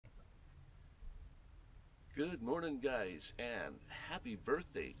Good morning, guys, and happy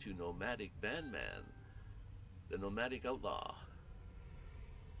birthday to Nomadic Vanman, the Nomadic Outlaw.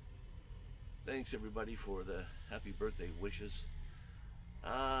 Thanks, everybody, for the happy birthday wishes.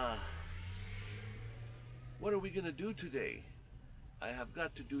 What are we going to do today? I have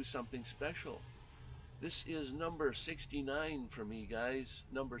got to do something special. This is number 69 for me, guys.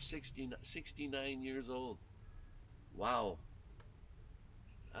 Number 69 years old. Wow.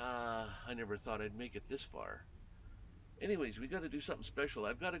 I never thought I'd make it this far. Anyways, we got to do something special.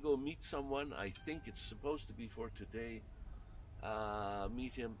 I've got to go meet someone. I think it's supposed to be for today.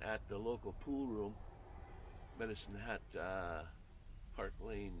 Meet him at the local pool room, Medicine Hat Park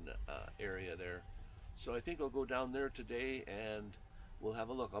Lane area there. So I think I'll go down there today and we'll have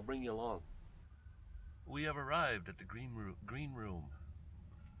a look. I'll bring you along. We have arrived at the green room.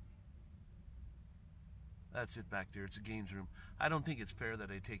 That's it back there. It's a games room. I don't think it's fair that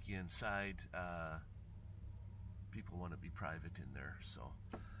I take you inside. People want to be private in there. So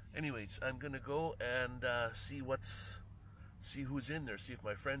anyways, I'm gonna go and see who's in there, see if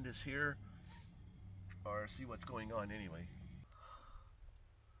my friend is here, or see what's going on anyway.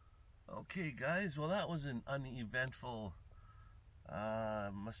 Okay, guys, well, that was an uneventful,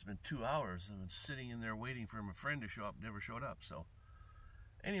 must have been 2 hours. I've been sitting in there waiting for my friend to show up, never showed up. So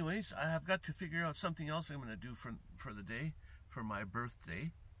anyways, I have got to figure out something else I'm going to do for the day, for my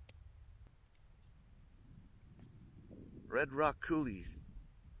birthday. Red Rock Coulee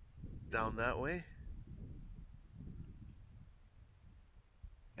down that way.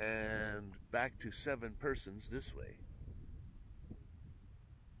 And back to 7 Persons this way.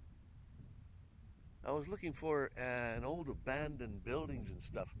 I was looking for an old abandoned buildings and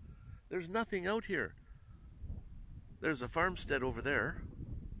stuff. There's nothing out here. There's a farmstead over there.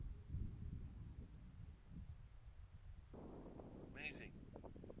 Amazing.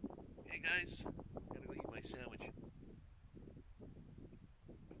 Hey guys, gotta go eat my sandwich.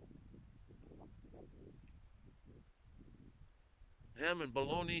 Ham and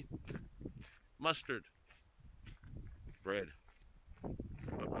bologna, mustard, bread.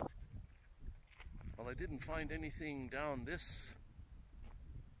 Well, I didn't find anything down this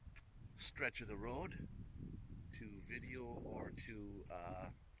stretch of the road to video or to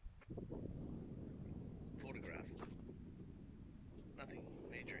photograph. Nothing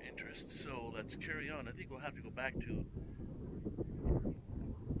major interest, so let's carry on. I think we'll have to go back to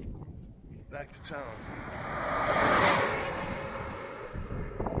town.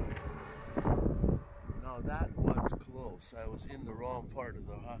 Now that was close. I was in the wrong part of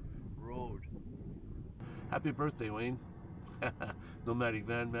the road. Happy birthday, Wayne. Nomadic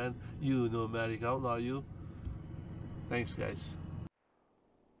Vanman. You Nomadic Outlaw, you. Thanks, guys.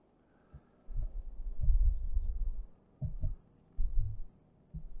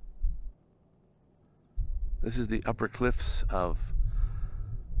 This is the upper cliffs of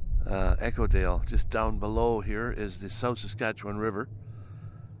Eckodale. Just down below here is the South Saskatchewan River.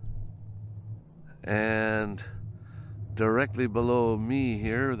 And directly below me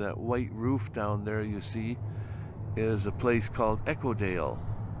here, that white roof down there you see, is a place called Eckodale.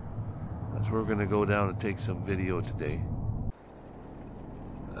 That's where we're going to go down and take some video today.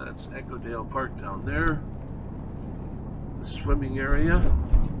 That's Eckodale Park down there. The swimming area.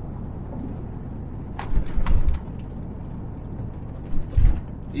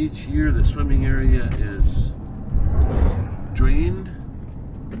 Each year the swimming area is drained.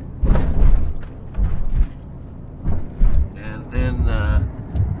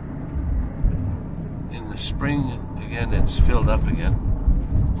 In the spring, again, it's filled up again.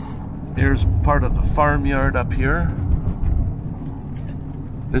 Here's part of the farmyard up here.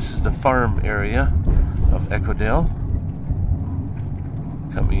 This is the farm area of Eckodale.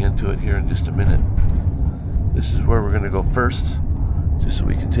 Coming into it here in just a minute. This is where we're going to go first, just so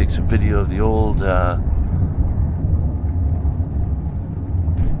we can take some video of the old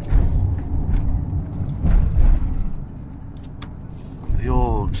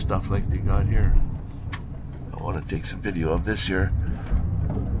stuff like they got here. I want to take some video of this here.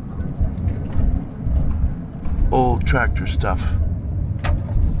 Old tractor stuff.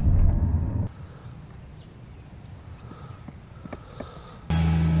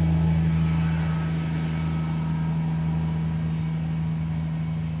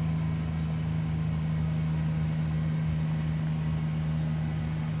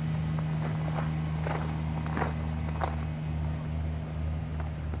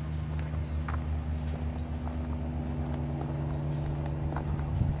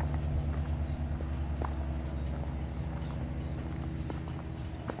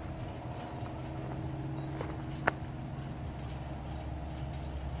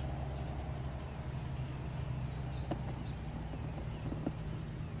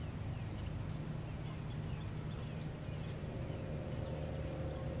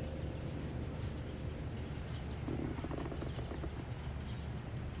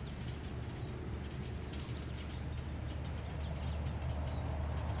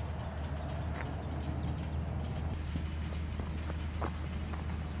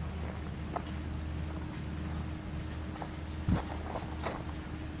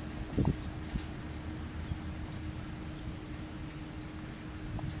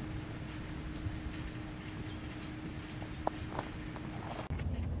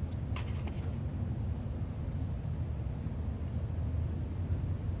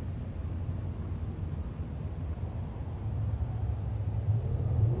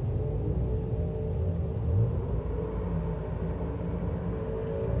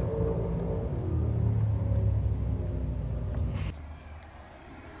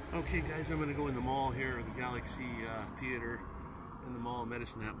 Okay guys, I'm going to go in the mall here, the Galaxy Theater in the mall,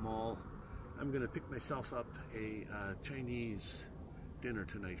 Medicine Hat Mall. I'm going to pick myself up a Chinese dinner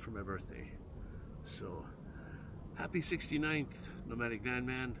tonight for my birthday. So, happy 69th, Nomadic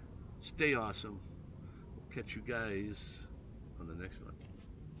Vanman. Stay awesome. We'll catch you guys on the next one.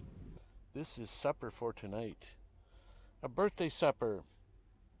 This is supper for tonight. A birthday supper.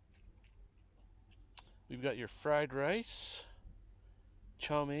 We've got your fried rice,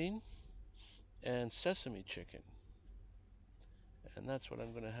 chow mein, and sesame chicken. And that's what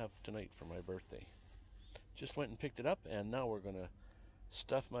I'm going to have tonight for my birthday. Just went and picked it up, and now we're going to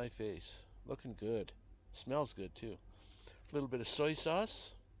stuff my face. Looking good. Smells good, too. A little bit of soy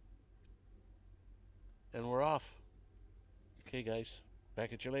sauce. And we're off. Okay, guys.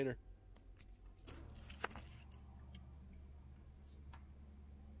 Back at you later.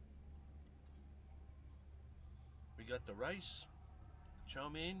 We got the rice, chow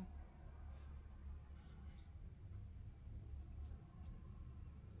mein,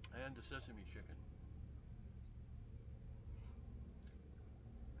 and the sesame chicken.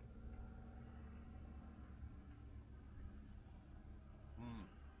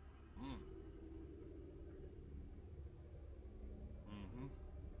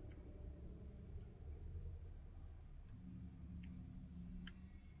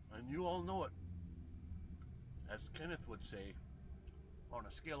 And you all know it. As Kenneth would say, on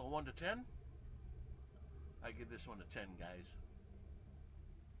a scale of 1 to 10, I give this one a 10, guys.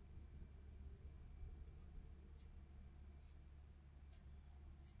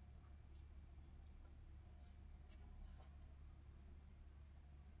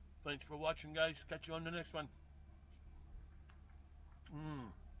 Thanks for watching, guys. Catch you on the next one.